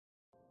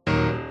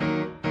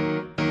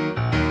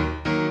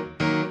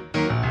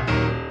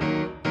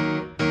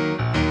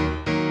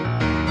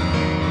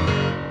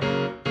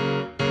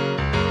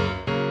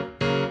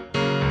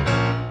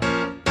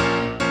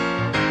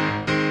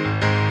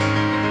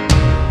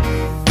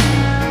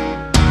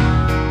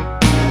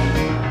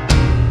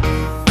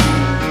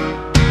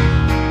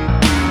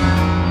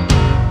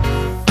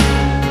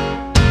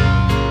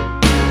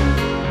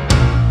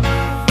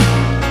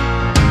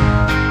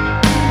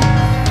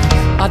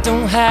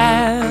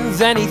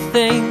have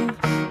anything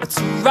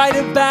to write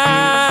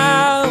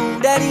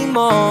about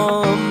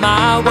anymore.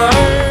 My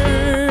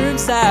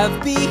words have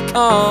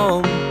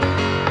become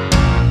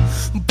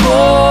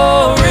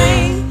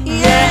boring,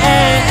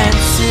 yeah, and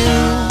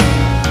too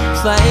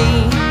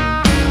plain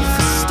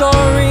for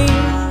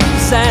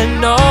stories and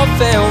no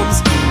films.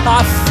 I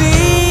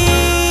feel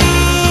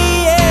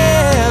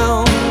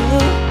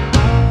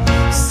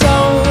so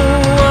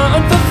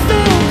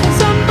unfulfilled,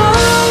 'cause I'm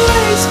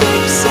always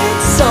fixing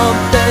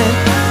something,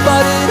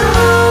 but it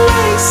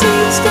always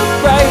seems to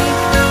break.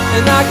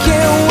 And I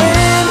can't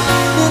win,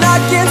 and I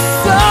can't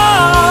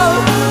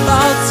stop.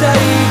 I'll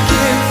take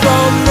it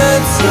from the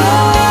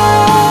top.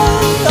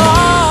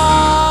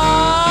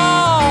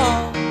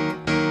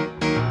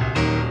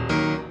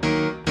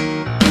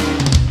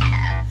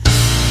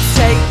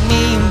 Take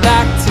me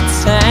back to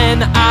 10.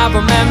 I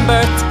remember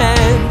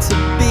 10 to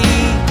be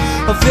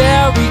a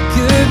very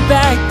good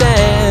back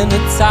then.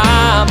 A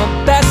time of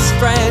best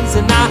friends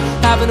and not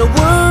having to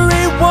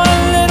worry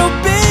one little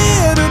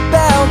bit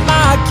about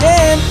my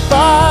kin.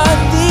 But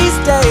these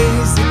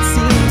days it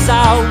seems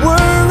I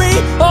worry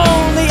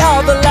only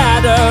on the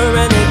ladder,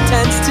 and it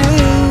tends to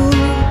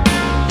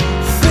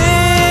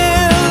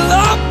fill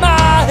up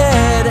my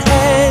head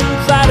and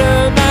clatter.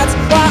 That's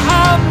why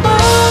I'm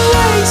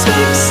always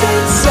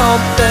fixing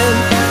something,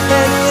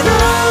 and it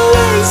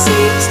always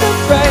seems to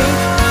break.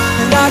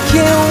 And I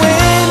can't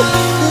win,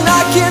 and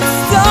I can't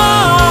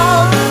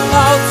stop.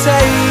 I'll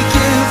take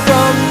it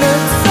from the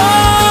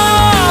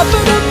top.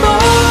 And I'm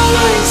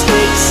always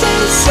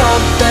fixing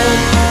something,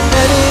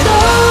 and it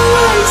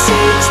always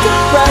seems to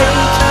break.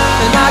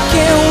 And I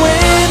can't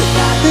win,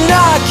 and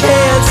I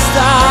can't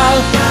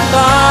stop.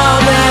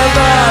 I'll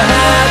never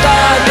have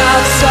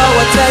enough, so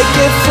I take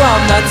it from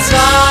the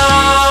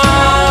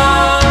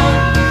top.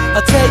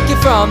 I'll take it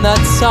from the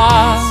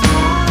top.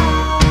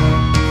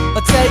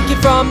 I'll take it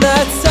from the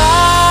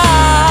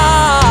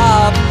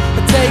top.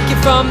 I'll take it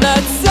from the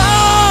top.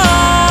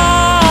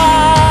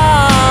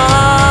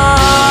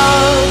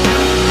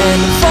 And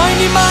I'm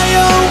finding my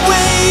own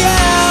way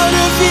out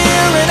of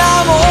here, and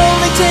I'm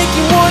only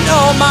taking one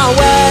on my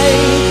way.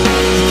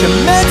 You can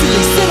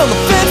mentally sit on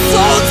the fence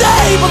all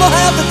day, but I'll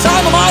have the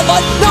time of my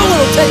life. No one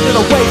will take it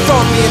away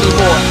from me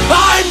anymore.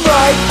 I'm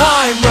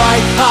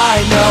right, I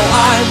know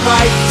I'm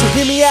right. So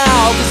hear me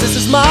out, 'cause this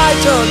is my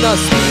turn to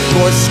speak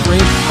or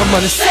scream. I'm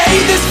gonna say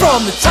this from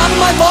the top of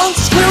my lungs,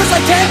 as clear as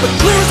I can, but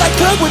clear as I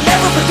could would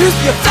never produce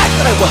the effect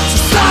that I want. So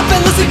stop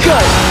and listen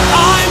good.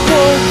 I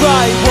won't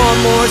write one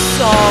more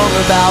song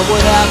about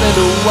what happened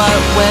or what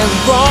went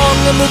wrong.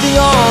 I'm moving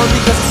on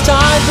because it's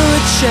time for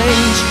a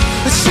change.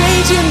 A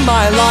change in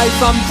my life.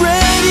 I'm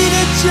ready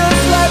to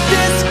just let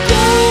this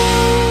go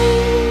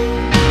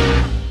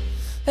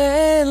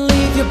and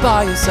leave you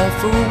by yourself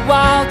for a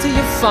while, till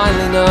you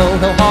finally know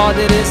how hard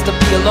it is to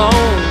be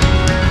alone.